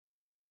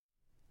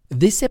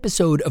This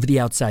episode of the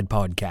Outside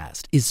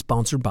Podcast is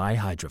sponsored by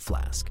Hydro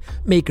Flask,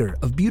 maker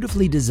of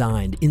beautifully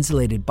designed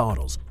insulated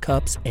bottles,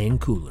 cups,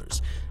 and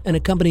coolers, and a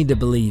company that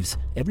believes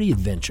every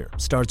adventure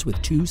starts with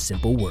two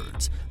simple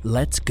words: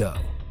 let's go.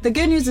 The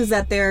good news is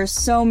that there are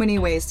so many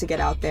ways to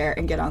get out there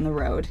and get on the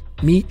road.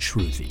 Meet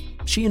Shruti.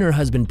 She and her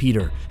husband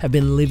Peter have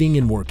been living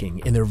and working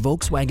in their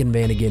Volkswagen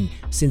Vanagon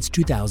since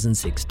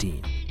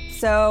 2016.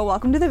 So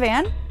welcome to the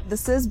van.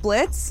 This is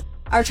Blitz.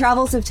 Our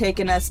travels have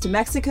taken us to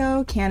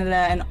Mexico, Canada,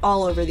 and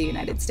all over the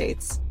United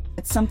States.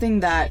 It's something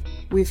that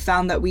we've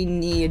found that we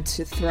need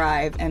to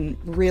thrive and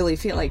really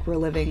feel like we're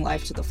living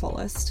life to the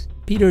fullest.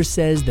 Peter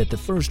says that the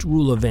first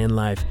rule of van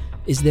life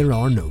is there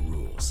are no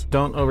rules.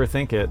 Don't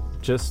overthink it.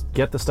 Just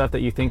get the stuff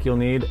that you think you'll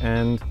need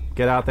and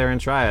get out there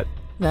and try it.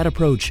 That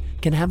approach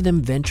can have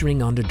them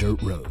venturing onto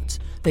dirt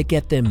roads that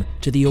get them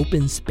to the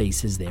open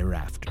spaces they're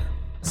after.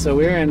 So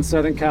we're in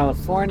Southern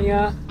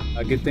California.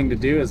 A good thing to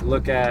do is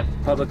look at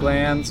public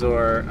lands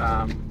or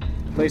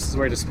places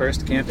where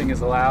dispersed camping is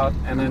allowed,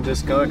 and then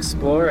just go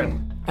explore.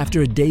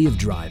 After a day of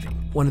driving,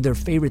 one of their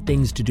favorite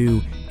things to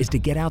do is to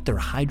get out their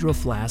Hydro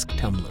Flask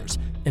tumblers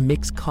and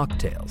mix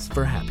cocktails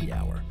for happy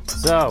hour.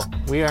 So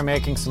we are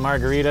making some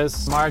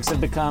margaritas. Margs have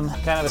become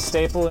kind of a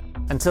staple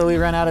until we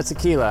run out of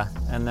tequila,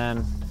 and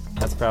then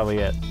that's probably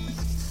it.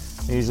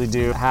 We usually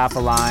do half a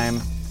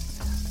lime,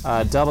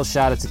 a double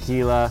shot of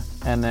tequila,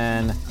 and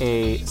then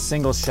a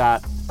single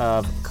shot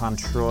of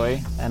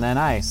Controy, and then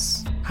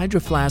ice. Hydro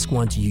Flask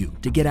wants you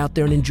to get out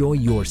there and enjoy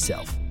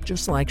yourself,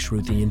 just like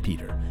Shruti and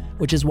Peter,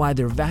 which is why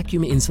their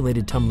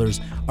vacuum-insulated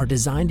tumblers are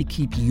designed to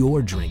keep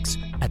your drinks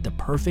at the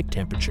perfect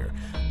temperature,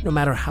 no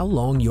matter how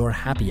long your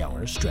happy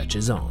hour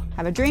stretches on.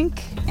 Have a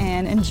drink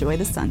and enjoy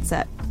the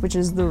sunset, which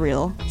is the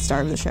real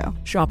star of the show.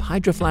 Shop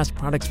Hydro Flask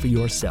products for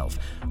yourself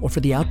or for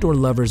the outdoor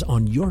lovers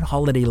on your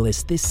holiday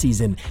list this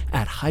season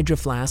at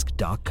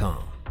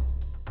hydroflask.com.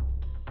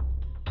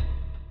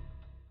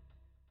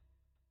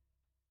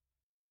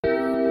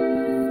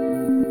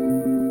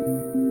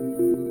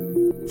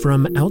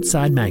 From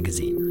Outside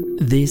Magazine,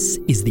 this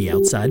is the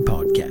Outside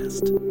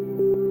Podcast.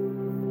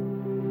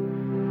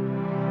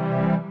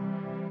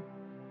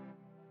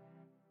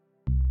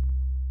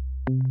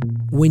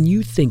 When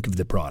you think of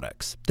the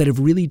products that have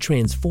really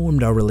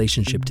transformed our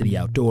relationship to the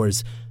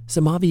outdoors,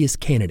 some obvious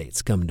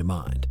candidates come to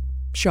mind.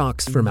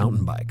 Shocks for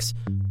mountain bikes,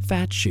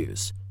 fat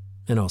shoes,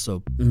 and also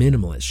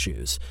minimalist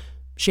shoes,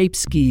 shape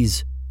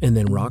skis, and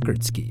then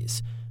rockered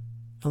skis.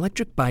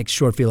 Electric bikes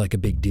sure feel like a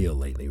big deal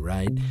lately,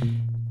 right?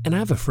 And I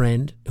have a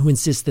friend who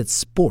insists that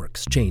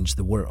sporks change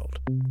the world.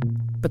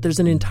 But there's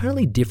an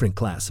entirely different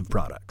class of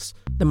products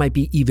that might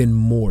be even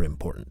more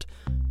important.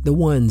 The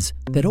ones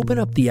that open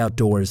up the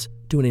outdoors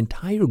to an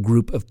entire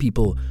group of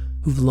people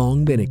who've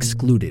long been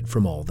excluded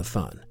from all the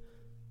fun.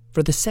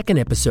 For the second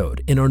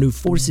episode in our new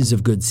Forces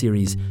of Good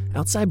series,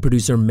 Outside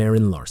producer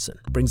Marin Larson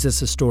brings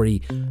us a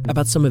story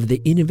about some of the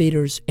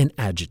innovators and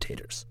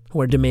agitators who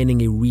are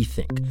demanding a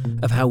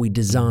rethink of how we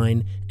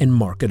design and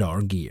market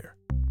our gear.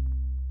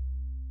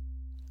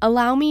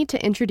 Allow me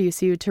to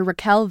introduce you to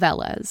Raquel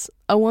Velez,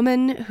 a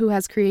woman who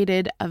has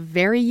created a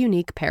very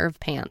unique pair of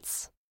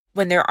pants.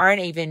 When there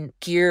aren't even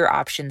gear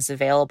options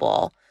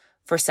available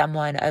for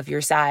someone of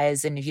your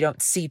size, and if you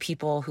don't see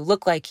people who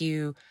look like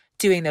you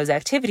doing those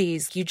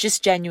activities, you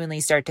just genuinely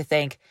start to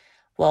think,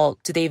 well,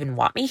 do they even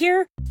want me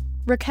here?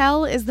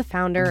 Raquel is the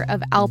founder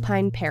of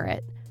Alpine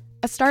Parrot,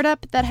 a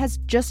startup that has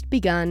just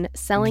begun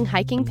selling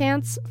hiking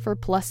pants for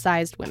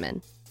plus-sized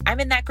women. I'm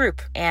in that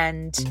group,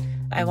 and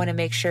I want to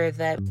make sure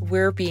that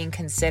we're being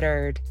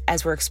considered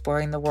as we're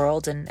exploring the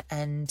world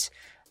and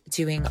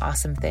doing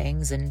awesome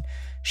things and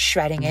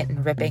shredding it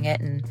and ripping it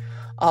and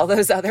all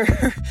those other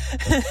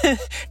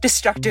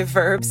destructive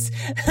verbs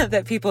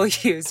that people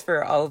use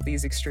for all of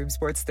these extreme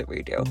sports that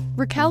we do.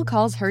 Raquel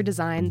calls her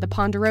design the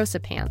Ponderosa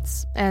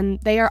pants, and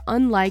they are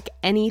unlike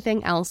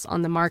anything else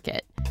on the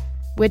market,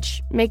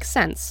 which makes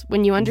sense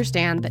when you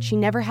understand that she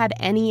never had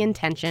any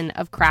intention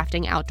of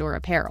crafting outdoor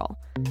apparel.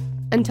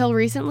 Until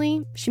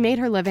recently, she made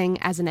her living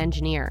as an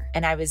engineer.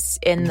 And I was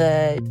in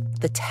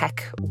the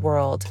tech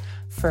world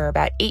for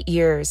about 8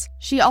 years.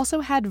 She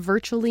also had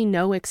virtually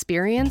no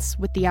experience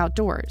with the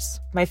outdoors.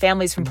 My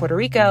family's from Puerto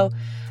Rico,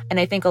 and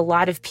I think a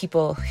lot of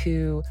people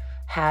who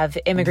have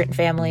immigrant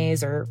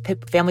families or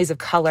families of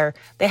color,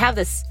 they have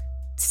this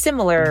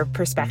similar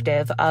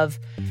perspective of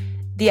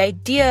the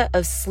idea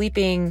of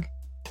sleeping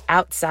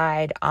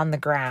outside on the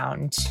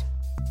ground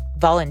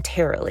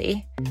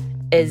voluntarily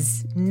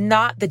is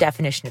not the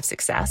definition of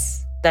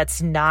success.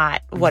 That's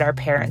not what our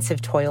parents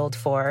have toiled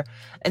for.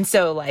 And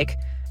so,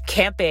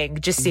 camping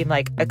just seemed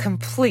like a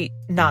complete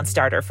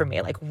non-starter for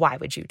me. Why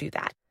would you do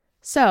that?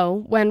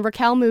 So, when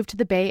Raquel moved to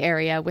the Bay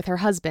Area with her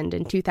husband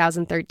in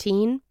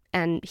 2013,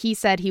 and he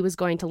said he was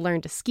going to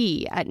learn to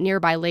ski at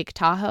nearby Lake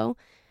Tahoe,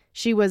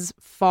 she was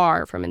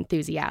far from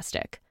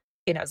enthusiastic.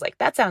 And I was like,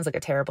 that sounds like a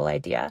terrible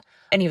idea.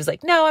 And he was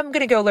like, no, I'm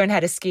going to go learn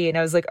how to ski. And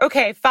I was like,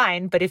 okay,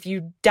 fine. But if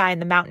you die in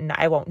the mountain,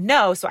 I won't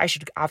know. So I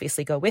should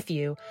obviously go with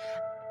you.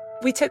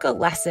 We took a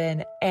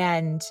lesson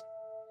and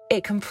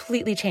it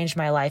completely changed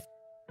my life.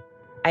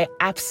 I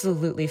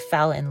absolutely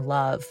fell in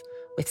love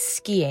with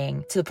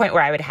skiing to the point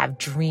where I would have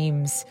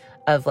dreams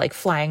of like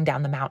flying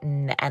down the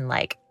mountain and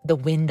like the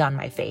wind on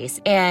my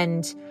face.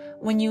 And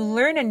when you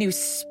learn a new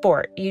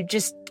sport, you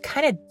just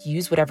kind of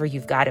use whatever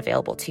you've got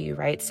available to you,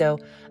 right? So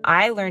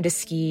I learned to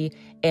ski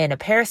in a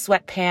pair of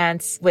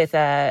sweatpants with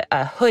a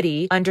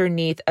hoodie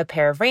underneath a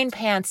pair of rain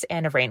pants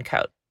and a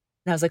raincoat.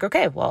 And I was like,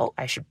 okay, well,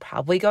 I should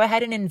probably go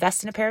ahead and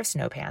invest in a pair of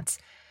snow pants.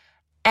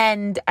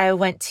 And I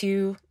went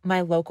to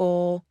my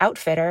local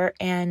outfitter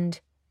and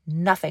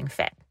nothing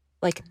fit.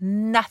 Like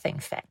nothing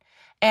fit.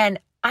 And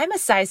I'm a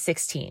size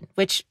 16,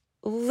 which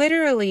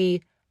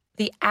literally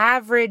the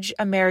average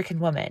American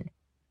woman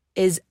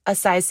is a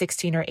size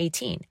 16 or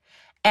 18.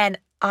 And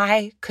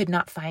I could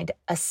not find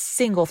a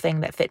single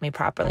thing that fit me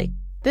properly.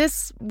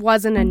 This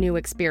wasn't a new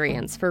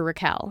experience for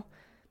Raquel.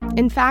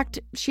 In fact,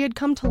 she had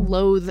come to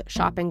loathe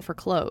shopping for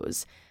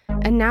clothes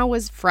and now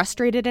was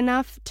frustrated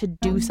enough to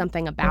do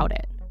something about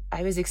it.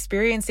 I was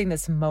experiencing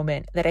this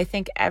moment that I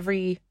think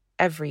every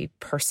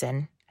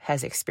person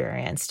has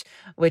experienced,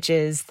 which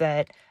is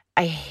that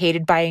I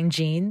hated buying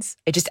jeans.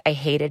 I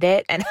hated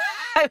it. And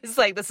I was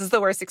like, this is the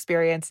worst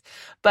experience.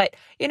 But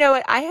you know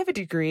what? I have a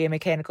degree in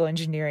mechanical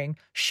engineering.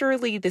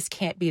 Surely this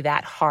can't be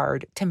that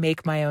hard to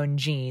make my own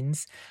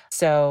jeans.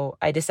 So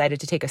I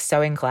decided to take a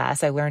sewing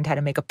class. I learned how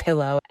to make a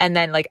pillow. And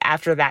then like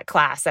after that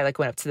class, I like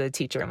went up to the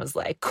teacher and was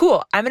like,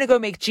 cool, I'm going to go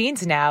make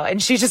jeans now.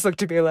 And she just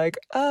looked at me like,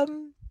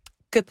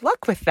 good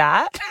luck with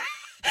that.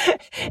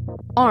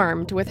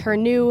 Armed with her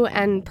new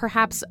and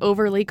perhaps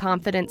overly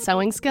confident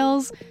sewing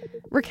skills,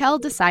 Raquel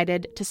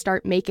decided to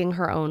start making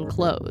her own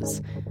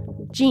clothes.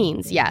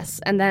 Jeans, yes,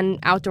 and then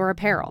outdoor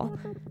apparel.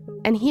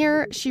 And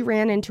here she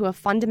ran into a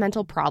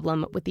fundamental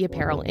problem with the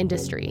apparel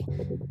industry.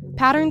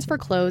 Patterns for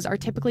clothes are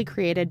typically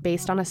created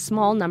based on a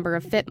small number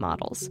of fit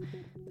models,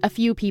 a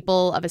few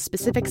people of a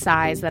specific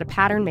size that a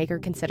pattern maker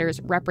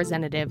considers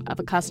representative of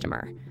a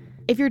customer.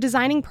 If you're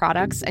designing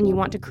products and you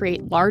want to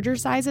create larger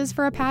sizes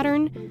for a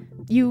pattern,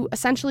 you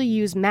essentially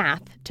use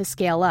math to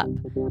scale up.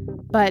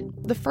 But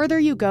the further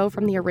you go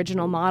from the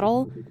original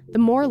model, the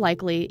more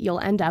likely you'll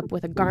end up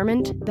with a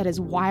garment that is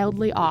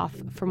wildly off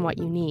from what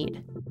you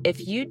need.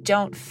 If you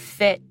don't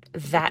fit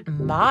that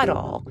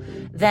model,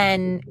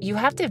 then you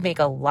have to make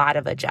a lot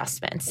of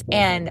adjustments.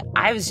 And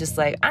I was just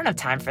like, I don't have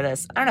time for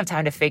this. I don't have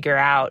time to figure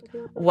out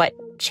what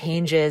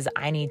changes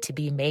I need to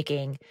be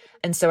making.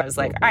 And so I was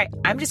like, all right,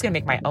 I'm just going to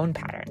make my own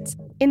patterns.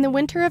 In the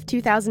winter of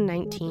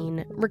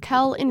 2019,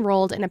 Raquel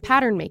enrolled in a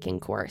pattern making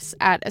course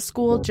at a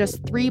school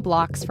just 3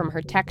 blocks from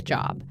her tech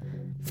job.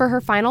 For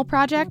her final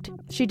project,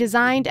 she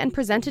designed and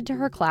presented to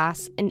her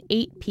class an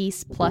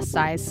 8-piece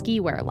plus-size ski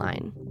wear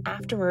line.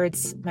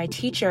 Afterwards, my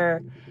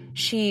teacher,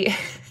 she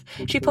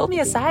pulled me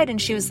aside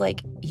and she was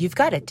like, you've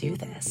got to do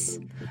this.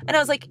 And I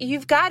was like,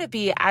 you've got to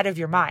be out of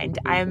your mind.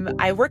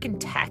 I work in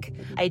tech.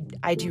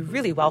 I do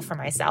really well for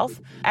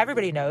myself.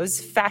 Everybody knows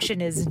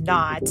fashion is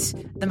not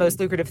the most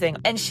lucrative thing.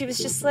 And she was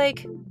just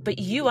like, but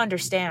you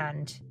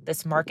understand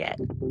this market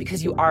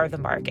because you are the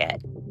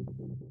market.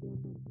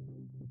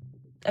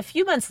 A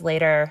few months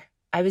later,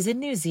 I was in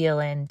New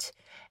Zealand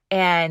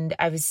and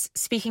I was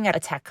speaking at a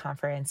tech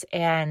conference,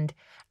 and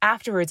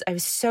afterwards, I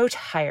was so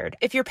tired.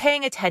 If you're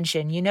paying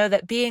attention, you know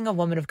that being a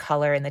woman of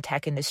color in the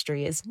tech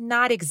industry is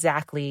not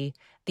exactly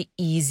the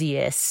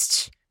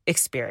easiest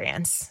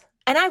experience.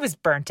 And I was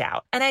burnt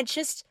out. And I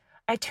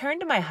turned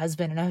to my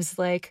husband and I was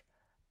like,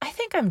 I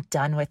think I'm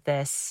done with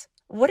this.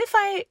 What if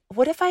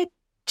I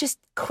just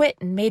quit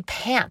and made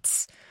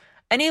pants?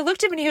 And he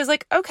looked at me and he was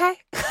like, okay.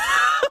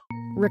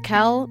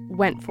 Raquel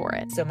went for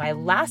it. So my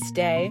last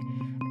day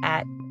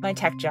at my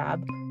tech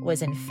job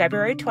was in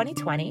February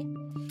 2020.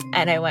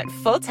 And I went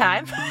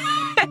full-time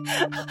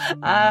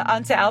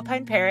onto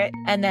Alpine Parrot.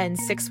 And then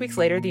 6 weeks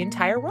later, the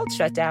entire world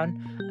shut down.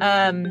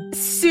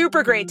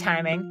 Super great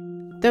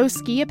timing. Though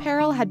ski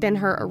apparel had been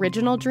her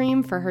original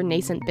dream for her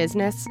nascent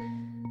business,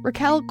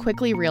 Raquel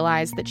quickly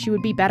realized that she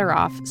would be better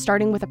off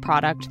starting with a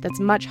product that's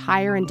much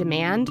higher in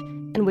demand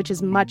and which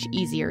is much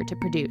easier to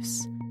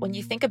produce. When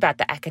you think about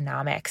the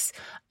economics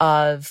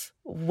of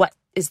what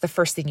is the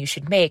first thing you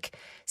should make,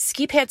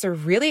 ski pants are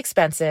really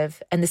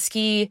expensive and the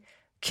ski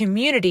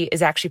community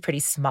is actually pretty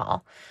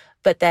small.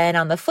 But then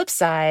on the flip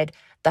side,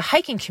 the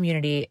hiking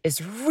community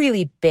is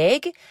really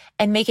big,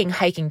 and making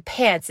hiking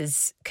pants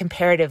is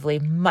comparatively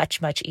much,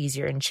 much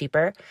easier and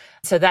cheaper.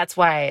 So that's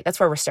why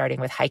we're starting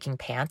with hiking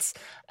pants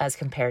as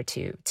compared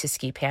to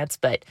ski pants.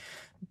 But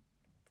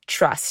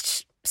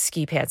trust,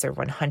 ski pants are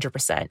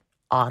 100%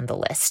 on the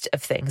list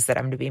of things that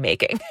I'm going to be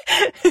making.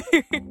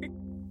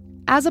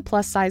 As a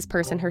plus-size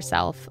person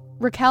herself,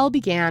 Raquel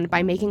began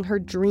by making her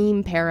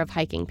dream pair of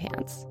hiking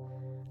pants.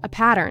 A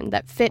pattern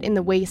that fit in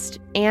the waist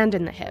and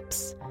in the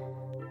hips.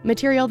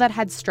 Material that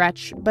had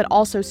stretch but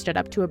also stood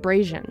up to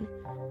abrasion.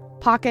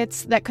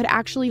 Pockets that could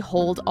actually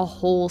hold a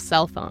whole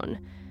cell phone.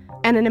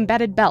 And an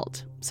embedded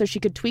belt so she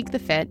could tweak the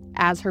fit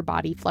as her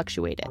body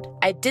fluctuated.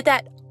 I did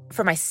that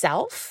for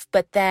myself,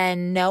 but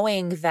then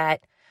knowing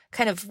that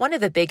kind of one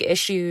of the big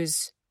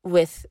issues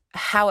with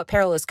how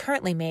apparel is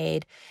currently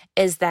made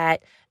is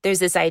that there's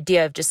this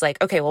idea of just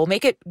like, okay, we'll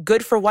make it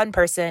good for one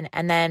person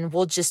and then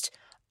we'll just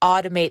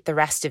automate the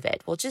rest of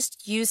it. We'll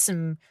just use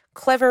some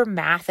clever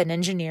math and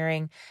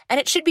engineering and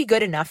it should be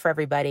good enough for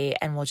everybody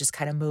and we'll just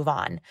kind of move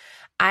on.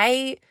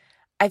 I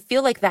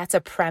feel like that's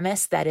a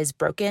premise that is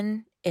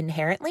broken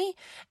inherently.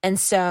 And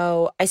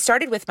so I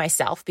started with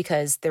myself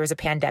because there was a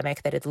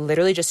pandemic that had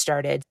literally just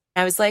started.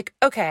 I was like,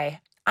 okay,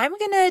 I'm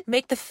going to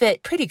make the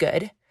fit pretty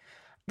good.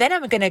 Then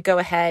I'm going to go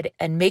ahead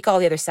and make all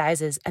the other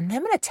sizes, and then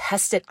I'm going to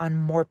test it on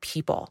more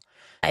people.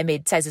 I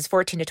made sizes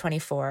 14 to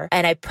 24,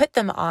 and I put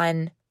them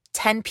on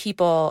 10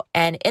 people.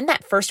 And in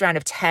that first round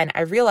of 10,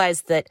 I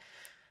realized that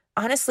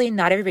honestly,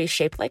 not everybody's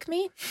shaped like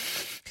me.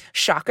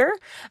 Shocker.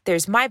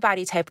 There's my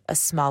body type, a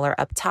smaller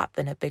up top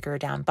and a bigger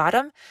down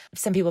bottom.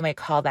 Some people may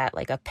call that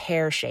like a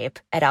pear shape.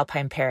 At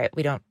Alpine Parrot,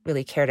 we don't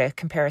really care to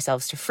compare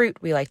ourselves to fruit.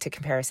 We like to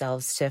compare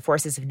ourselves to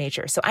forces of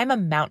nature. So I'm a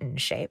mountain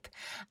shape.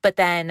 But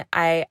then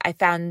I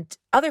found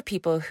other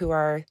people who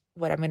are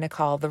what I'm going to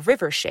call the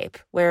river shape,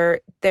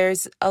 where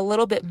there's a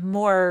little bit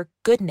more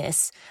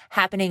goodness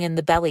happening in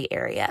the belly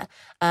area,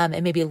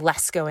 and maybe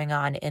less going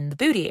on in the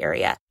booty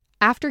area.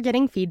 After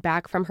getting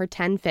feedback from her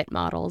 10 fit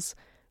models,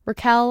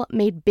 Raquel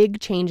made big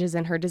changes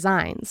in her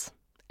designs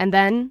and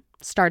then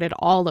started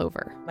all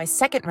over. My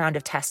second round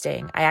of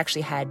testing, I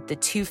actually had the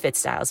 2 fit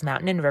styles,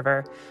 mountain and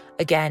river,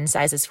 again,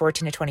 sizes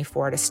 14 to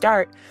 24 to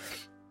start.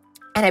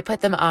 And I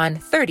put them on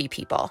 30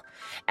 people.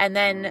 And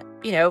then,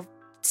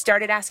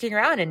 started asking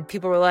around and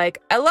people were like,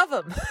 I love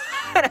them.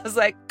 And I was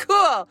like,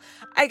 cool,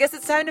 I guess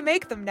it's time to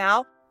make them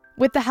now.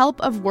 With the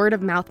help of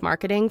word-of-mouth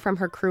marketing from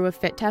her crew of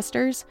fit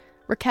testers,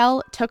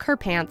 Raquel took her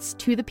pants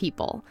to the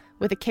people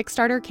with a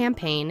Kickstarter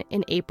campaign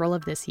in April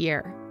of this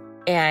year.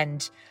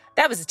 And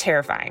that was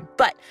terrifying.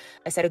 But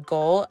I set a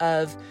goal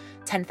of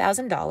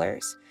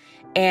 $10,000.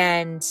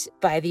 And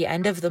by the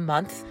end of the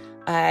month,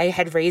 I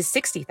had raised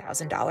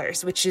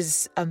 $60,000, which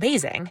is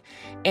amazing.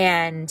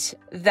 And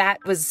that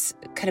was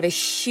kind of a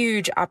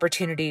huge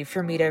opportunity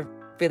for me to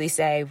really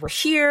say, we're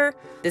here.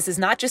 This is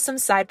not just some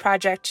side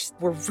project.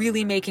 We're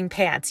really making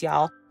pants,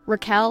 y'all.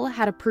 Raquel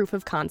had a proof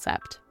of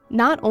concept.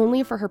 Not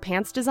only for her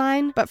pants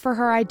design, but for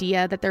her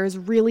idea that there is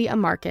really a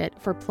market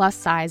for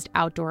plus-sized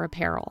outdoor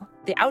apparel.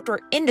 The outdoor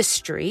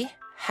industry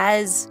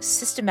has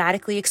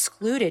systematically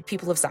excluded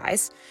people of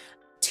size.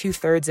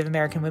 2/3 of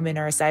American women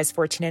are a size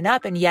 14 and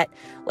up, and yet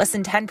less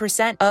than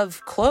 10%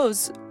 of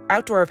clothes,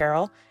 outdoor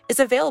apparel, is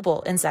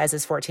available in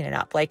sizes 14 and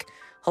up. Like,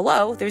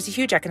 hello, there's a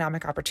huge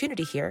economic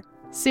opportunity here.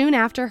 Soon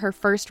after her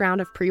first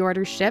round of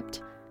pre-orders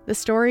shipped, the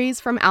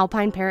stories from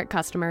Alpine Parrot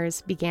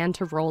customers began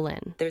to roll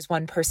in. There's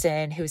one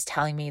person who was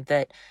telling me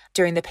that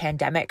during the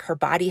pandemic, her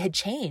body had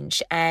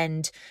changed.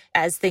 And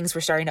as things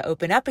were starting to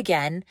open up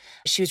again,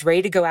 she was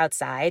ready to go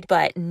outside,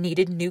 but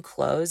needed new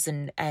clothes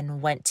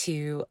and went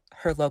to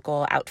her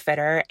local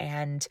outfitter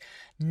and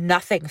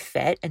nothing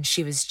fit. And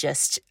she was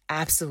just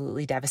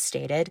absolutely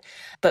devastated.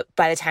 But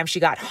by the time she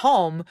got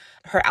home,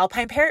 her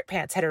Alpine Parrot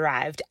pants had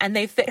arrived and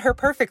they fit her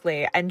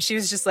perfectly. And she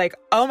was just like,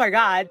 oh my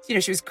God.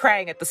 She was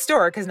crying at the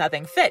store because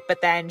nothing fit.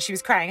 But then she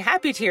was crying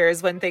happy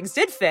tears when things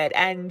did fit.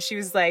 And she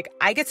was like,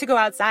 I get to go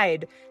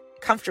outside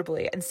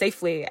comfortably and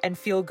safely and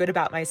feel good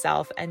about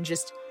myself and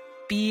just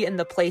be in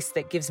the place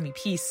that gives me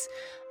peace.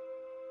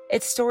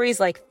 It's stories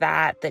like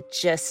that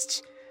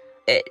just,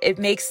 it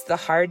makes the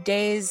hard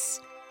days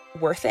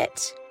worth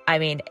it. I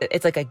mean,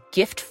 it's like a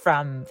gift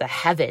from the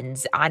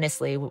heavens,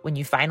 honestly, when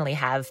you finally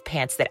have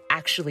pants that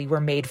actually were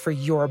made for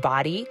your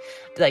body.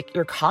 Like,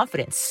 your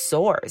confidence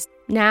soars.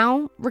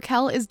 Now,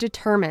 Raquel is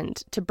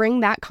determined to bring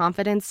that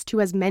confidence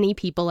to as many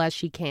people as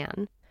she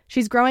can.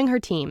 She's growing her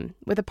team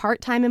with a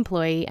part-time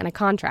employee and a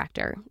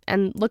contractor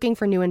and looking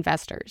for new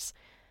investors.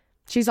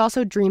 She's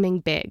also dreaming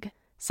big.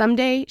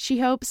 Someday, she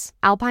hopes,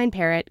 Alpine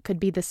Parrot could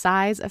be the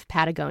size of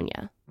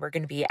Patagonia. We're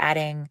going to be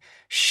adding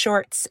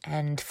shorts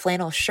and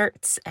flannel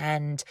shirts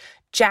and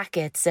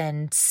jackets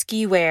and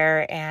ski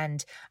wear.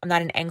 And I'm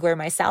not an angler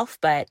myself,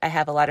 but I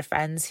have a lot of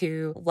friends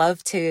who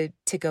love to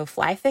go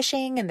fly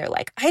fishing. And they're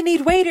like, I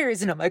need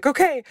waders. And I'm like,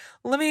 okay,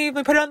 let me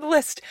put it on the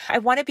list. I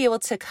want to be able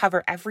to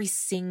cover every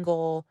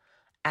single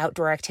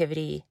outdoor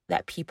activity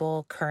that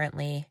people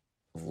currently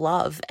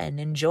love and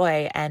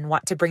enjoy and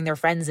want to bring their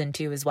friends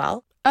into as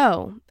well.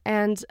 Oh,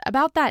 and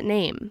about that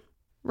name.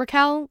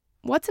 Raquel,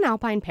 what's an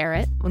Alpine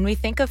Parrot? When we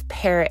think of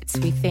parrots,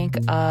 we think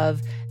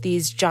of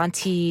these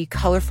jaunty,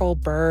 colorful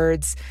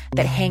birds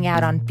that hang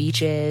out on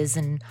beaches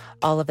and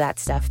all of that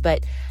stuff.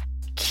 But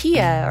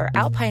Kia, or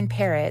Alpine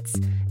Parrots,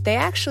 they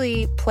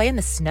actually play in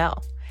the snow.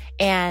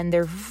 And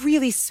they're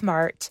really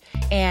smart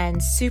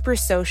and super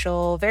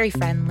social, very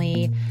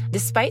friendly,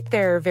 despite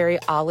their very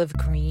olive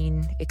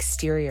green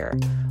exterior.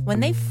 When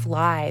they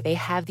fly, they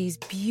have these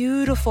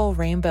beautiful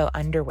rainbow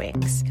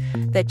underwings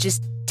that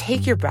just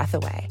take your breath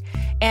away.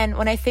 And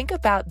when I think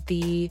about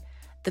the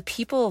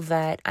people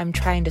that I'm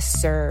trying to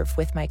serve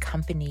with my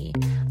company,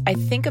 I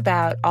think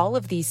about all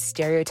of these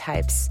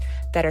stereotypes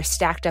that are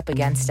stacked up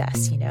against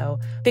us.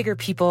 Bigger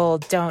people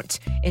don't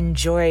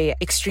enjoy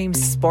extreme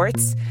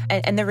sports.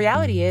 And the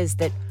reality is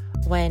that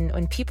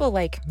when people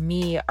like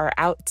me are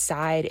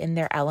outside in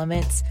their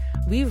elements,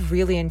 we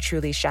really and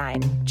truly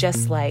shine,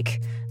 just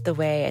like the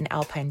way an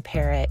alpine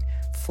parrot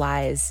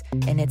flies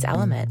in its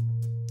element.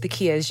 The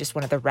Kia is just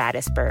one of the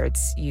raddest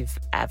birds you've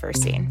ever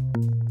seen.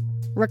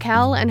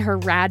 Raquel and her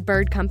Rad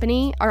Bird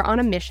Company are on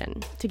a mission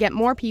to get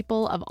more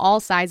people of all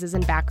sizes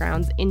and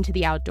backgrounds into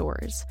the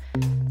outdoors.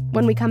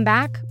 When we come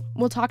back,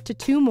 we'll talk to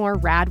 2 more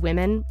rad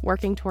women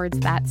working towards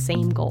that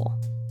same goal.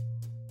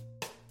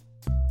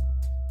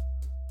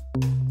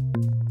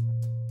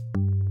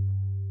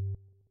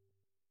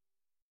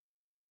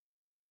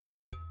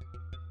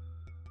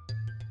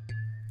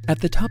 At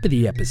the top of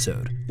the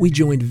episode, we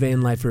joined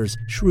van lifers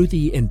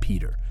Shruti and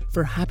Peter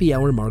for happy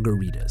hour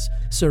margaritas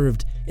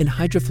served in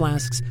Hydro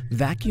Flask's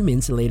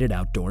vacuum-insulated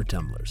outdoor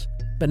tumblers.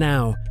 But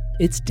now,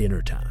 it's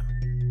dinner time.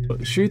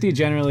 Shruti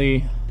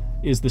generally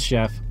is the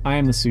chef. I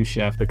am the sous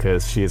chef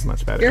because she is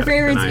much better. Your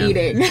favorite's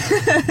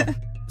eating.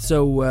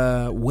 So,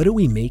 what are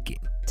we making?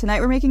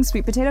 Tonight we're making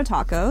sweet potato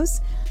tacos.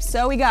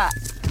 So we got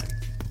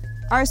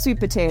our sweet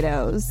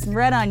potatoes, some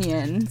red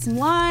onion, some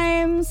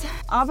limes,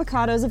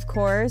 avocados, of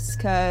course,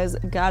 because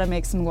gotta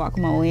make some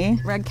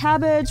guacamole, red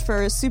cabbage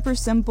for a super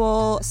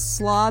simple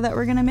slaw that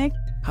we're gonna make.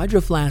 Hydro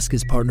Flask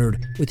has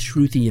partnered with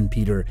Shruti and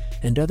Peter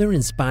and other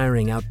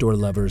inspiring outdoor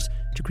lovers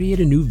to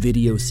create a new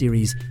video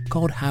series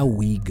called How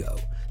We Go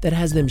that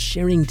has them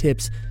sharing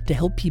tips to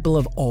help people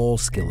of all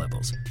skill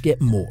levels get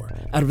more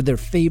out of their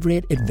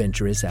favorite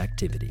adventurous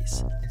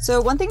activities.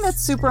 So one thing that's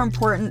super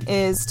important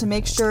is to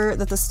make sure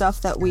that the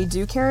stuff that we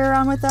do carry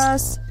around with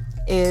us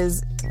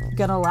is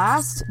gonna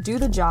last, do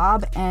the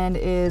job, and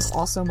is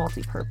also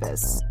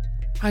multi-purpose.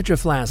 Hydro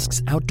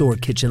Flask's outdoor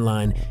kitchen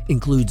line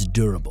includes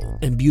durable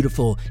and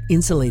beautiful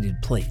insulated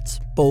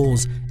plates,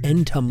 bowls,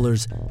 and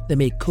tumblers that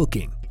make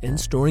cooking and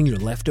storing your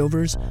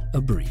leftovers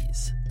a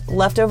breeze.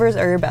 Leftovers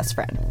are your best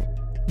friend.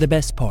 The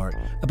best part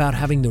about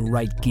having the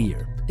right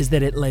gear is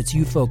that it lets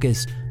you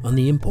focus on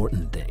the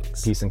important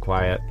things. Peace and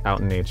quiet,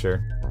 out in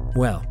nature.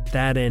 Well,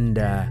 that and,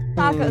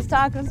 Tacos,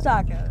 tacos,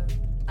 tacos.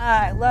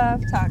 I love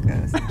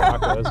tacos.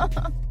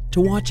 Tacos.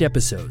 To watch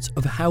episodes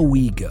of How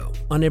We Go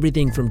on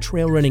everything from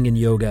trail running and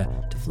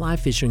yoga to fly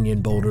fishing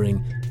and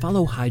bouldering,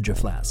 follow Hydro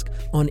Flask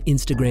on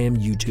Instagram,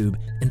 YouTube,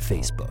 and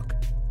Facebook.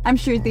 I'm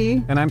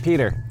Shruti. And I'm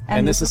Peter.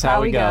 And this is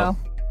How We Go.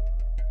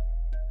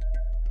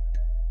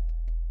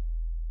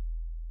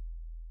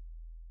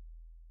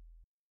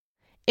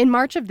 In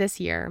March of this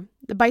year,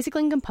 the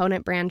bicycling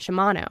component brand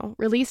Shimano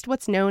released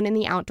what's known in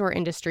the outdoor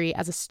industry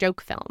as a stoke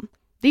film.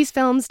 These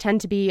films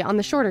tend to be on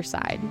the shorter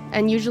side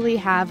and usually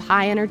have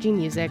high-energy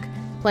music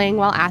playing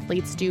while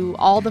athletes do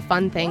all the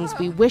fun things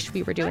we wish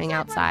we were doing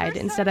outside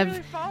instead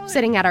of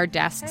sitting at our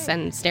desks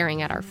and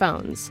staring at our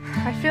phones.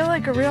 I feel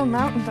like a real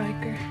mountain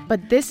biker.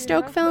 But this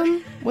stoke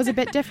film was a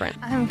bit different.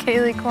 I'm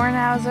Kaylee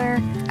Kornhauser.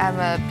 I'm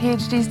a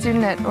PhD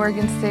student at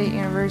Oregon State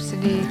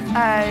University.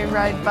 I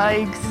ride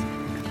bikes,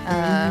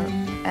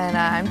 and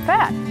I'm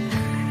fat.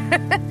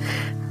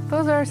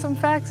 Those are some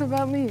facts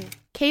about me.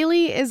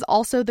 Kaylee is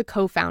also the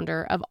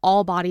co-founder of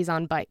All Bodies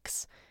on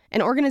Bikes,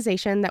 an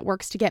organization that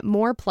works to get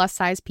more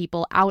plus-size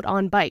people out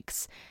on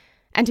bikes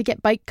and to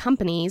get bike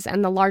companies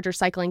and the larger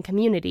cycling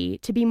community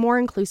to be more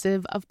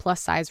inclusive of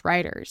plus-size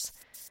riders.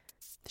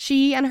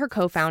 She and her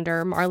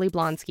co-founder, Marley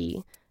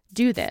Blonsky,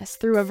 do this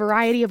through a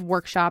variety of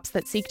workshops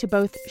that seek to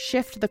both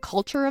shift the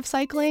culture of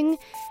cycling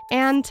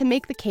and to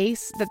make the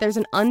case that there's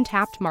an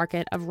untapped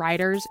market of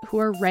riders who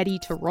are ready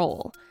to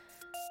roll.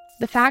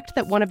 The fact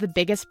that one of the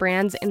biggest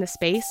brands in the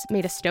space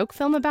made a stoke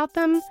film about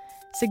them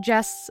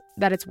suggests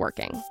that it's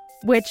working,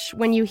 which,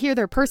 when you hear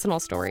their personal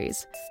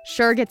stories,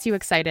 sure gets you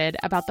excited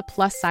about the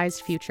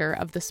plus-sized future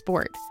of the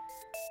sport.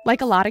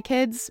 Like a lot of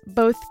kids,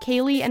 both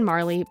Kaylee and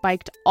Marley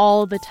biked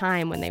all the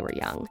time when they were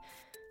young.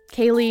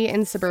 Kaylee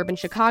in suburban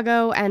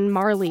Chicago and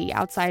Marley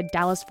outside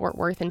Dallas-Fort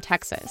Worth in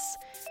Texas.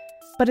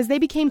 But as they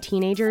became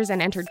teenagers and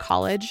entered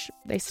college,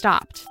 they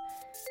stopped.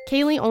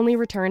 Kaylee only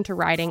returned to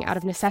riding out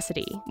of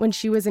necessity when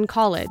she was in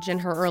college in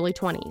her early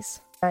 20s.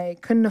 I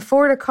couldn't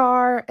afford a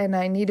car, and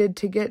I needed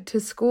to get to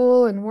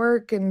school and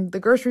work and the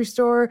grocery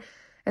store.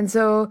 And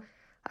so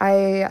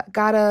I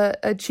got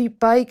a cheap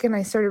bike, and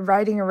I started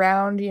riding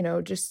around,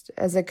 just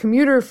as a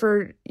commuter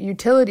for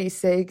utility's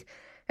sake.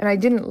 And I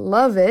didn't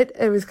love it.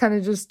 It was kind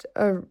of just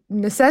a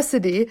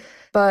necessity.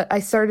 But I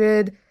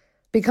started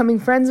becoming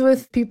friends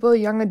with people,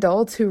 young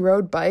adults who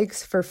rode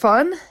bikes for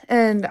fun.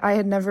 And I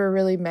had never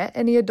really met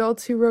any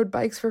adults who rode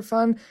bikes for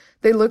fun.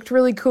 They looked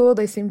really cool.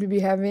 They seemed to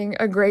be having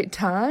a great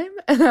time.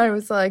 And I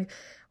was like,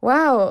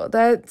 wow,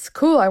 that's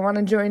cool. I want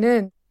to join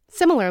in.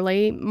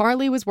 Similarly,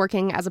 Marley was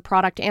working as a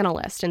product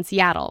analyst in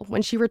Seattle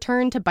when she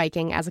returned to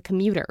biking as a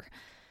commuter,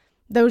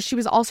 though she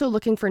was also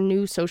looking for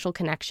new social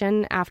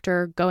connection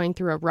after going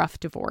through a rough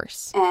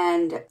divorce.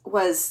 And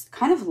was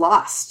kind of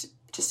lost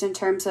just in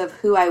terms of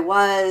who I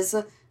was,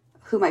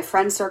 who my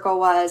friend circle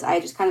was. I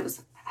just kind of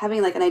was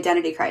having like an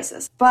identity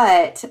crisis.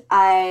 But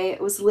I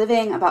was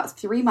living about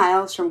 3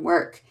 miles from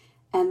work,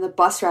 and the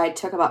bus ride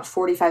took about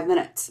 45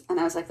 minutes. And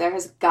I was like, there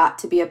has got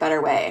to be a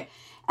better way.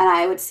 And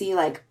I would see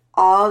like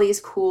all these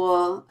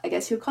cool, I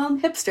guess you would call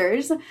them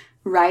hipsters,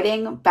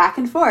 riding back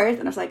and forth.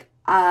 And I was like,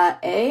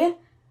 A,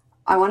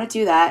 I want to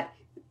do that.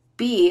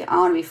 B, I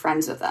want to be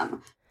friends with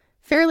them.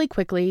 Fairly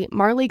quickly,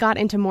 Marley got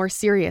into more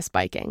serious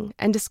biking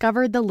and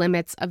discovered the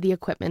limits of the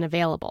equipment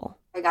available.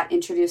 I got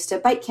introduced to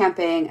bike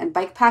camping and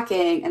bike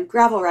packing and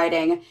gravel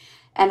riding,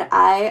 and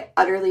I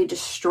utterly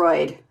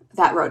destroyed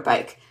that road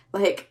bike.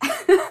 Like,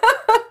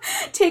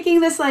 taking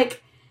this,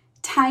 like,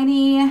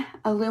 tiny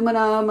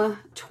aluminum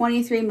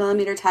 23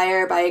 millimeter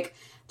tire bike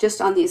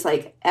just on these,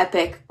 like,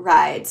 epic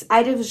rides.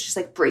 I was just,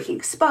 like,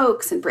 breaking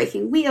spokes and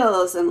breaking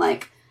wheels and,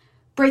 like,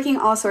 breaking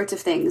all sorts of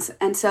things.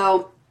 And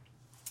so,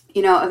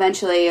 you know,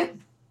 eventually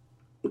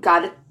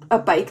got a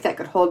bike that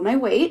could hold my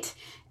weight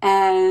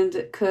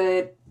and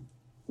could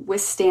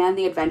withstand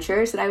the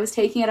adventures that I was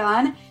taking it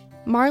on.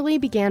 Marley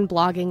began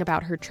blogging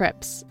about her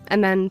trips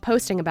and then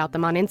posting about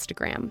them on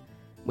Instagram,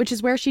 which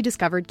is where she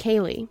discovered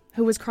Kaylee,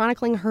 who was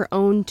chronicling her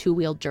own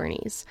two-wheeled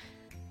journeys.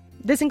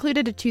 This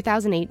included a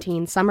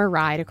 2018 summer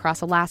ride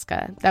across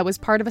Alaska that was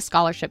part of a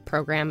scholarship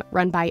program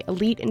run by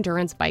elite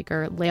endurance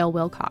biker Lael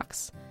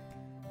Wilcox.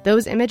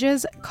 Those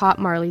images caught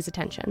Marley's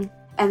attention.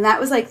 And that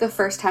was like the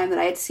first time that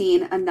I had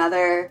seen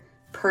another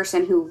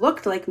person who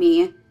looked like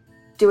me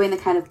doing the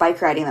kind of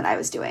bike riding that I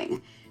was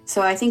doing.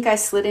 So I think I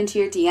slid into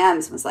your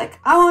DMs and was like,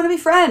 I want to be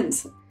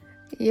friends.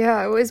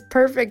 Yeah, it was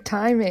perfect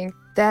timing.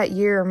 That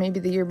year, or maybe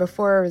the year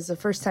before, was the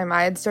first time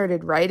I had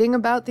started writing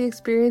about the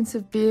experience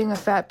of being a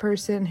fat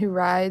person who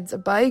rides a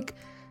bike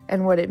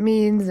and what it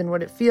means and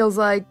what it feels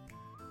like.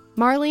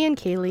 Marley and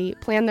Kaylee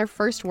planned their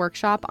first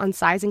workshop on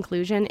size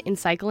inclusion in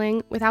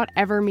cycling without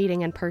ever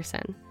meeting in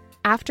person.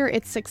 After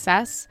its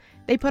success,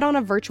 they put on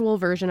a virtual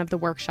version of the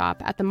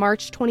workshop at the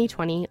March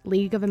 2020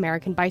 League of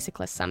American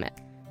Bicyclists Summit.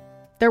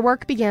 Their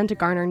work began to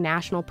garner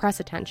national press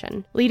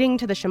attention, leading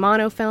to the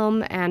Shimano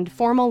film and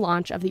formal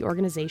launch of the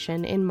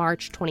organization in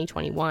March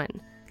 2021.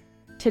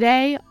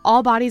 Today,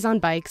 All Bodies on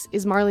Bikes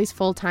is Marley's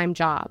full-time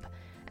job,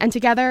 and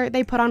together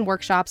they put on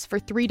workshops for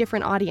 3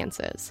 different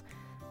audiences: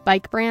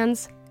 bike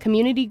brands,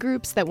 community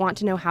groups that want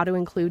to know how to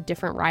include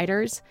different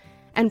riders,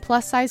 and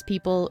plus-size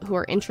people who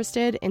are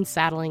interested in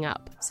saddling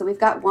up. So we've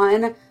got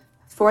one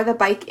for the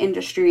bike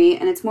industry,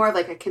 and it's more of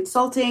like a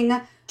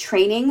consulting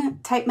training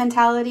type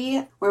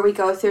mentality where we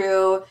go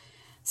through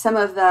some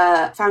of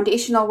the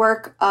foundational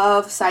work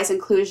of size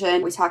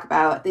inclusion. We talk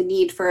about the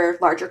need for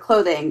larger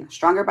clothing,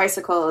 stronger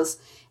bicycles,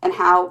 and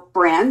how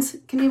brands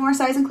can be more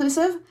size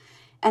inclusive.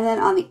 And then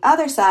on the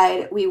other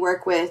side, we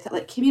work with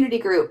like community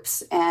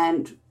groups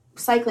and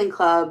cycling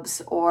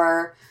clubs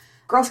or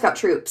Girl Scout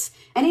troops,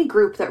 any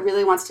group that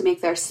really wants to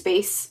make their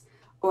space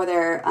or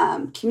their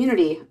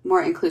community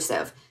more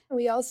inclusive.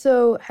 We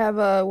also have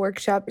a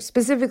workshop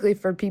specifically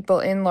for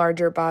people in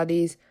larger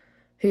bodies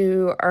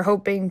who are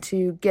hoping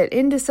to get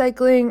into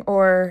cycling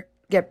or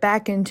get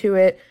back into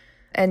it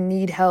and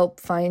need help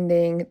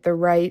finding the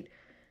right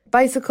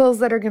bicycles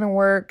that are going to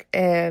work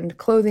and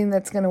clothing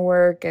that's going to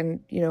work and,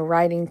 you know,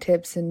 riding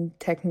tips and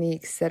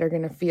techniques that are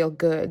going to feel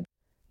good.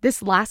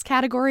 This last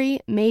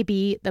category may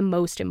be the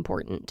most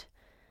important.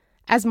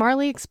 As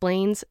Marley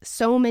explains,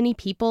 so many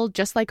people,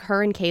 just like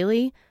her and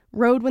Kaylee,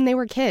 rode when they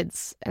were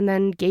kids and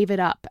then gave it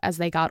up as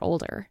they got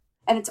older.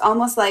 And it's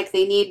almost like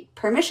they need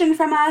permission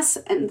from us,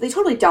 and they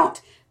totally don't.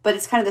 But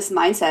it's kind of this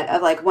mindset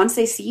of like, once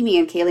they see me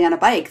and Kaylee on a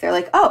bike, they're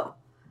like, oh,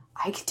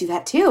 I could do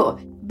that too.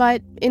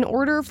 But in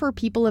order for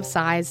people of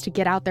size to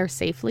get out there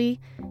safely,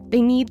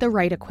 they need the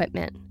right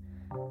equipment.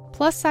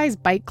 Plus-size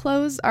bike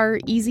clothes are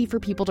easy for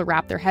people to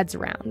wrap their heads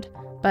around.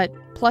 But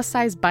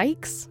plus-size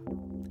bikes?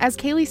 As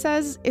Kaylee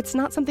says, it's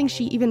not something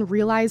she even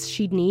realized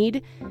she'd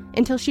need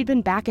until she'd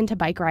been back into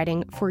bike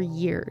riding for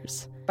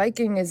years.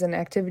 Biking is an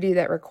activity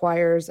that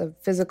requires a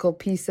physical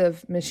piece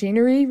of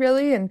machinery,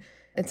 really, and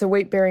it's a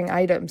weight-bearing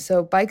item.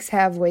 So bikes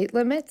have weight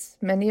limits,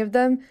 many of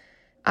them.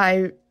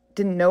 I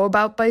didn't know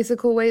about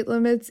bicycle weight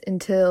limits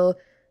until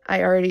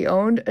I already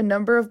owned a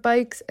number of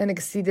bikes and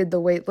exceeded the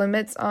weight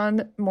limits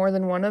on more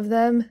than one of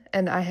them,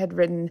 and I had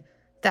ridden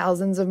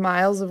thousands of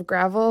miles of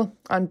gravel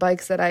on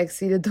bikes that I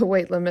exceeded the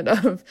weight limit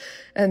of.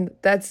 And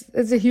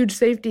it's a huge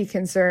safety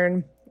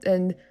concern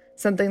and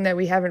something that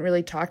we haven't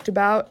really talked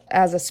about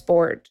as a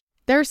sport.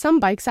 There are some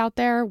bikes out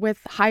there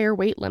with higher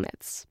weight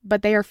limits,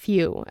 but they are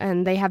few,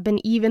 and they have been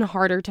even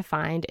harder to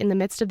find in the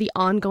midst of the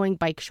ongoing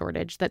bike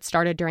shortage that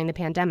started during the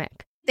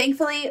pandemic.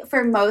 Thankfully,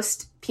 for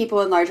most people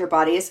in larger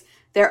bodies,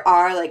 there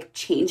are like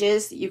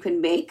changes that you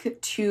can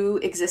make to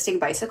existing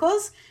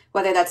bicycles,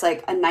 whether that's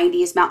like a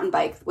 90s mountain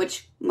bike,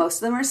 which most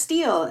of them are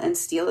steel, and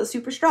steel is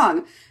super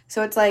strong.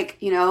 So it's like,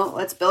 you know,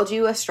 let's build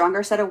you a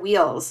stronger set of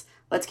wheels.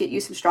 Let's get you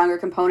some stronger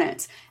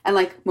components. And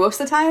like most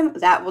of the time,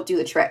 that will do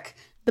the trick.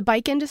 The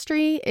bike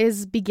industry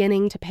is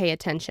beginning to pay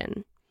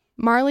attention.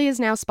 Marley is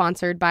now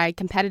sponsored by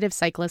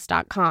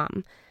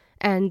CompetitiveCyclist.com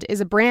and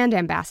is a brand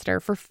ambassador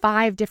for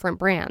 5 different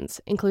brands,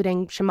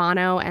 including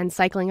Shimano and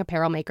cycling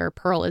apparel maker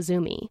Pearl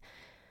Izumi.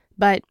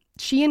 But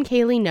she and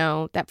Kaylee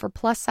know that for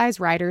plus-size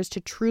riders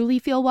to truly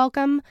feel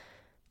welcome,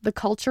 the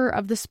culture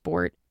of the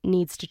sport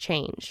needs to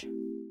change.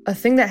 A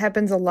thing that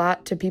happens a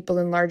lot to people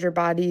in larger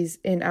bodies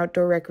in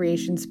outdoor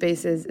recreation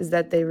spaces is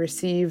that they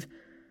receive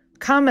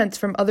comments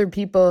from other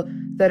people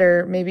that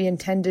are maybe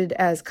intended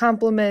as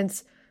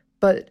compliments,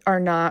 but are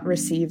not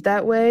received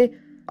that way.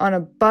 On a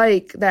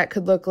bike, that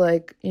could look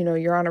like,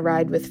 you're on a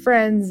ride with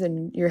friends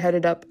and you're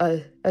headed up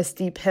a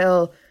steep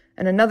hill,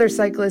 and another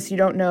cyclist you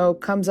don't know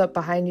comes up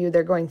behind you,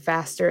 they're going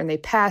faster, and they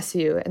pass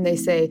you, and they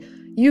say,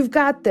 "You've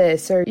got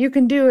this," or "You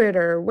can do it,"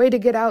 or "Way to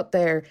get out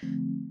there."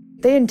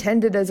 They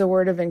intend it as a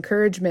word of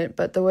encouragement,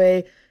 but the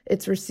way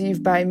it's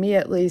received by me,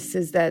 at least,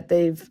 is that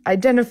they've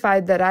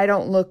identified that I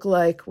don't look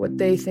like what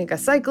they think a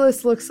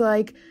cyclist looks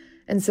like,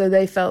 and so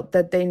they felt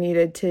that they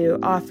needed to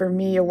offer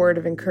me a word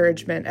of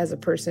encouragement as a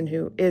person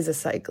who is a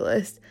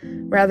cyclist,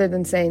 rather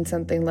than saying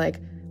something like,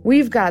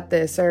 "We've got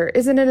this," or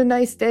 "Isn't it a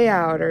nice day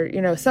out?" or,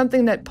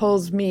 something that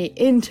pulls me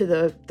into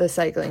the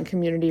cycling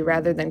community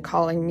rather than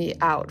calling me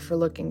out for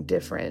looking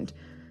different.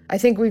 I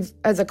think we've,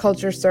 as a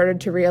culture,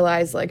 started to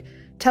realize,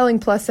 telling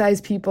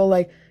plus-size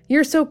people,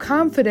 "You're so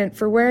confident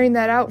for wearing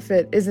that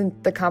outfit,"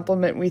 isn't the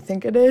compliment we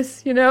think it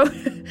is,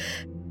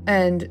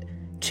 And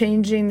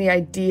changing the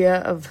idea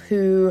of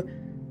who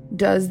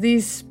does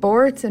these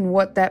sports and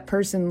what that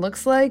person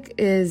looks like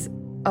is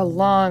a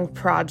long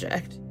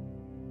project.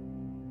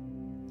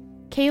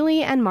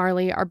 Kaylee and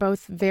Marley are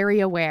both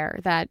very aware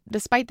that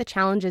despite the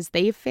challenges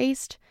they've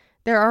faced,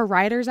 there are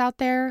riders out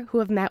there who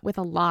have met with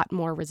a lot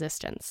more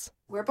resistance.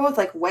 We're both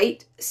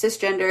white,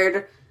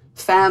 cisgendered,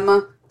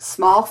 femme,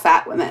 small,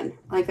 fat women.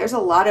 There's a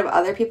lot of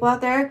other people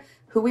out there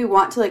who we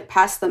want to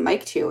pass the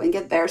mic to and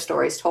get their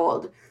stories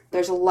told.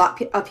 There's a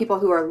lot of people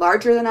who are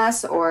larger than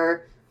us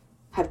or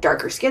have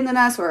darker skin than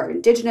us or are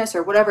indigenous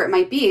or whatever it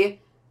might be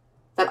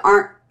that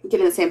aren't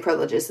getting the same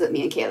privileges that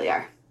me and Kaylee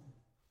are.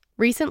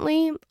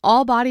 Recently,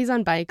 All Bodies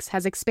on Bikes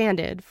has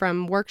expanded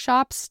from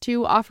workshops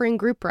to offering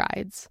group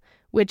rides,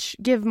 which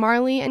give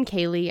Marley and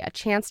Kaylee a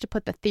chance to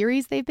put the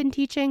theories they've been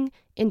teaching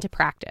into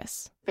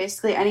practice.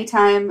 Basically,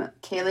 anytime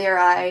Kaylee or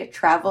I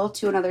travel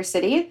to another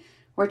city,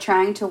 we're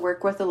trying to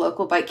work with the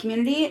local bike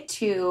community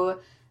to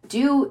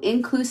do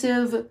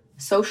inclusive,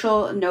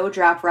 social,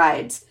 no-drop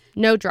rides.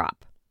 No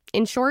drop.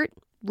 In short,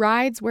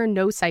 rides where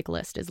no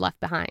cyclist is left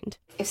behind.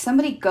 If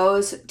somebody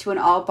goes to an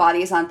All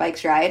Bodies on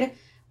Bikes ride,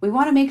 we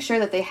want to make sure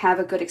that they have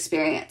a good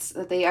experience,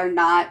 that they are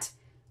not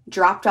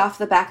dropped off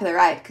the back of the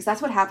ride, because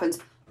that's what happens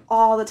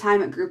all the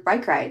time at group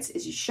bike rides,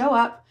 is you show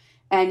up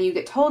and you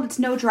get told it's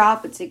no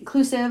drop, it's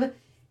inclusive,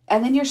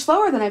 and then you're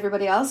slower than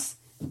everybody else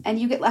and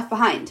you get left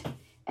behind.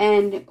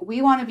 And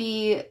we want to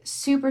be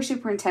super,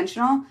 super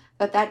intentional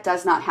that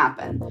does not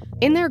happen.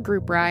 In their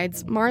group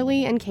rides,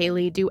 Marley and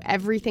Kaylee do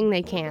everything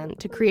they can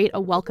to create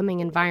a welcoming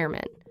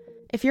environment.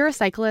 If you're a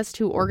cyclist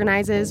who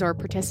organizes or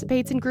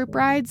participates in group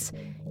rides,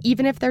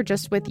 even if they're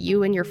just with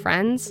you and your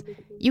friends,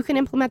 you can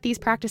implement these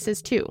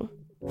practices too.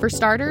 For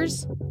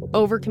starters,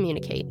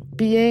 over-communicate.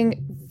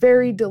 Being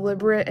very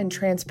deliberate and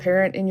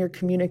transparent in your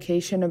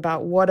communication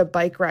about what a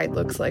bike ride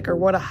looks like or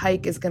what a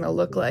hike is going to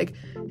look like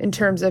in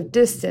terms of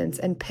distance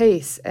and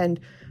pace, and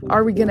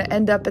are we going to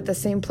end up at the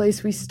same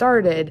place we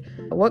started?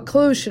 What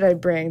clothes should I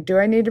bring? Do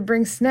I need to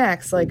bring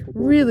snacks?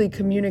 Really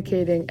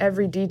communicating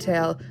every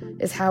detail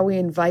is how we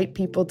invite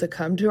people to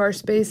come to our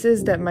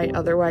spaces that might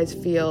otherwise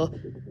feel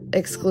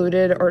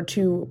excluded or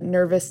too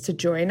nervous to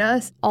join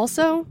us.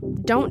 Also,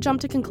 don't jump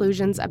to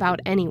conclusions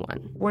about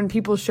anyone. When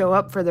people show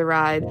up for the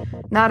ride,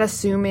 not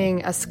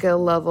assuming a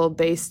skill level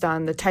based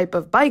on the type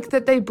of bike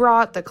that they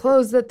brought, the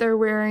clothes that they're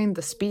wearing,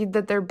 the speed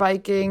that they're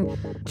biking,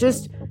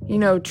 just,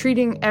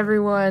 treating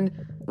everyone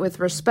with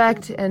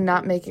respect and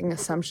not making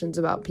assumptions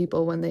about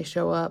people when they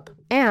show up.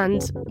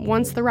 And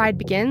once the ride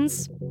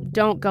begins,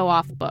 don't go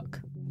off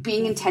book.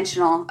 Being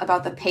intentional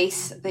about the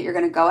pace that you're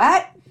going to go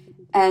at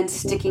and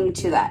sticking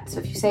to that. So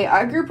if you say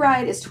our group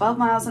ride is 12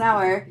 miles an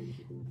hour,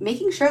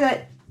 making sure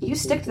that you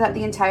stick to that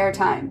the entire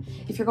time.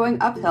 If you're going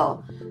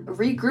uphill,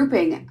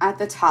 regrouping at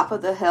the top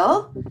of the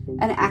hill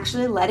and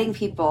actually letting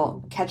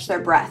people catch their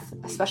breath,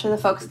 especially the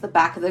folks at the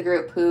back of the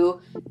group who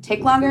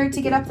take longer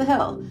to get up the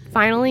hill.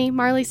 Finally,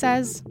 Marley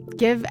says,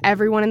 give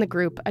everyone in the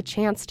group a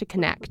chance to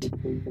connect,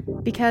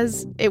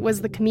 because it was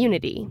the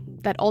community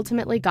that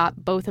ultimately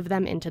got both of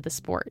them into the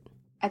sport.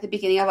 At the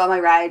beginning of all my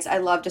rides, I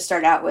love to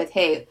start out with,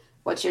 hey,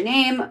 what's your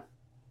name?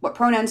 What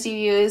pronouns do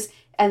you use?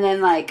 And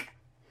then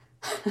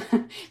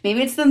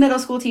maybe it's the middle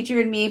school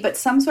teacher in me, but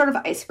some sort of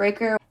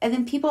icebreaker. And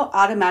then people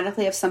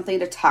automatically have something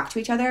to talk to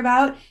each other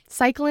about.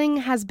 Cycling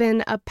has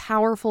been a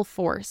powerful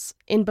force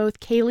in both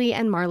Kaylee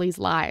and Marley's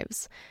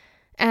lives.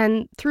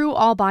 And through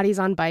All Bodies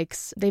on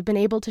Bikes, they've been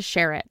able to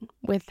share it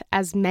with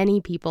as many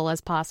people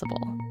as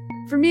possible.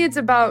 For me, it's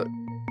about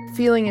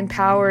feeling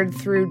empowered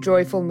through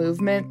joyful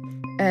movement.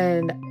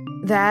 And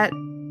that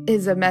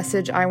is a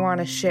message I want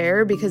to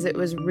share because it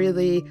was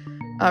really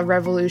a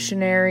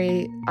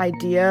revolutionary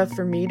idea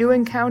for me to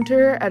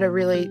encounter at a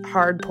really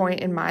hard point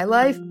in my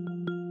life.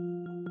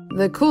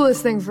 The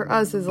coolest thing for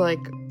us is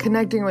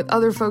connecting with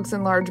other folks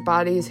in large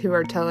bodies who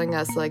are telling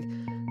us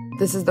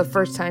this is the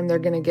first time they're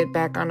going to get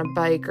back on a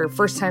bike or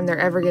first time they're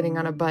ever getting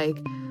on a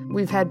bike.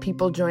 We've had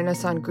people join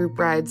us on group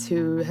rides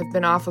who have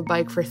been off a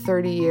bike for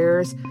 30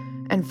 years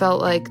and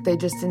felt like they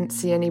just didn't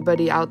see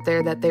anybody out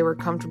there that they were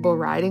comfortable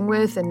riding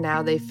with, and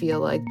now they feel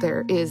like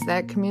there is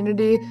that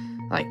community.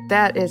 Like,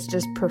 that is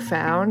just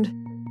profound.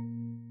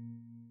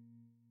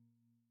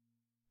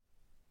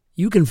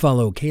 You can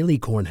follow Kaylee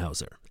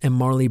Kornhauser and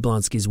Marley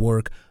Blonsky's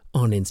work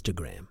on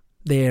Instagram.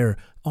 They're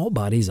All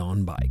Bodies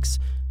on Bikes.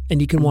 And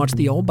you can watch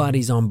the All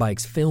Bodies on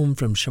Bikes film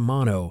from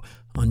Shimano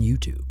on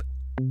YouTube.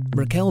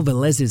 Raquel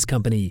Velez's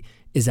company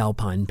is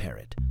Alpine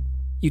Parrot.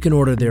 You can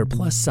order their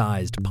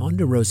plus-sized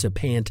Ponderosa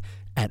pant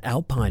at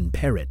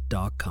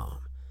alpineparrot.com.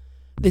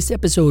 This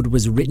episode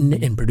was written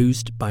and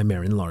produced by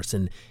Marin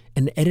Larson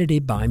and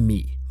edited by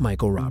me,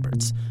 Michael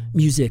Roberts.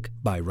 Music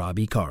by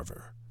Robbie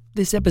Carver.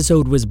 This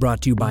episode was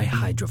brought to you by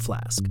Hydro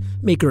Flask,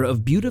 maker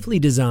of beautifully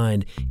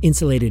designed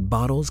insulated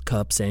bottles,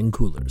 cups, and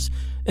coolers,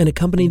 and a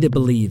company that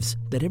believes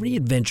that every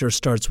adventure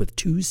starts with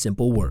two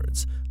simple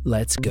words: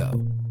 let's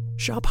go.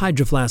 Shop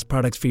Hydro Flask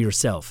products for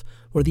yourself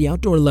or the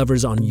outdoor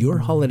lovers on your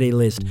holiday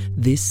list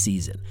this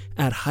season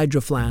at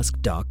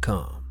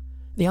hydroflask.com.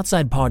 The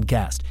Outside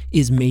Podcast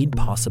is made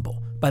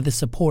possible by the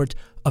support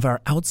of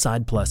our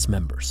Outside Plus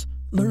members.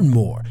 Learn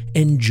more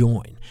and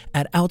join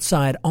at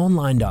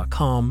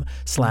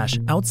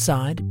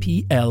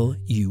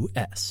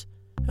outsideonline.com/outsideplus.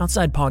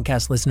 Outside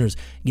Podcast listeners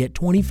get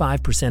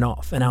 25%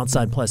 off an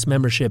Outside Plus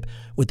membership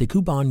with the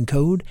coupon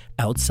code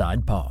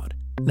OUTSIDEPOD.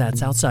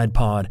 That's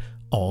OUTSIDEPOD,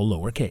 all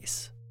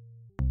lowercase.